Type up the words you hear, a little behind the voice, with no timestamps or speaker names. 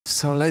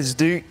So let's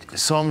do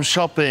some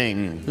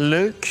shopping.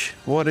 Look,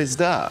 what is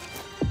that?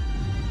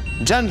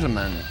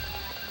 Gentlemen,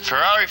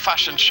 Ferrari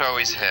fashion show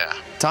is here.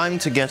 Time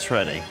to get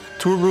ready.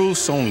 2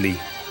 rules only.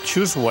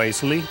 Choose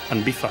wisely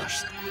and be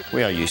fast.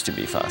 We are used to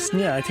be fast.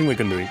 Yeah, I think we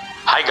can do it.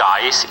 Hi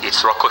guys,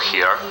 it's Rocco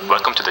here.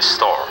 Welcome to the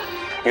store.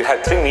 You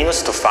have 3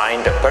 minutes to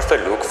find the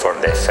perfect look for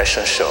the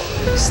fashion show,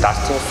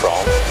 starting from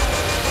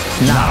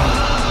now.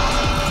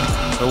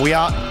 But we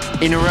are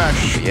in a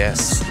rush.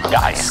 Yes.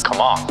 Guys,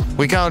 come on.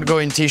 We cannot go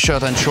in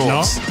t-shirt and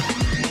shorts. No?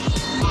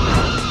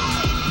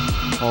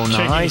 Oh,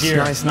 nice.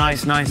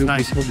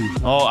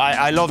 Oh,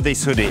 I love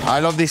this hoodie. I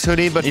love this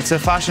hoodie, but it's a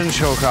fashion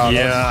show, Carlos.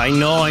 Yeah, I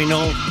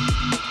know.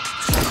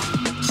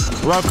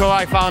 Rocco,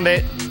 I found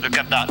it. Look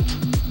at that.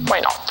 Why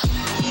not?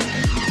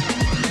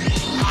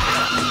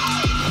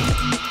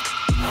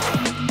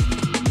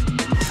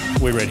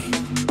 We're ready.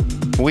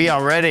 We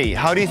are ready.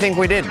 How do you think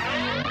we did?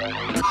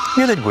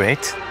 You did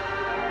great.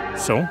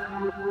 So,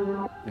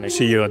 I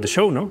see you at the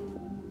show, no?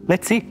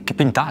 Let's see,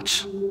 keep in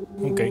touch.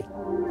 Okay.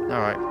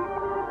 All right.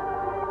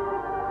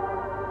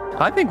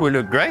 I think we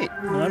look great.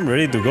 I'm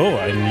ready to go,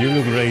 and you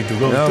look ready to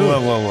go too.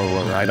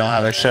 Whoa. I don't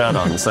have a shirt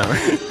on, so...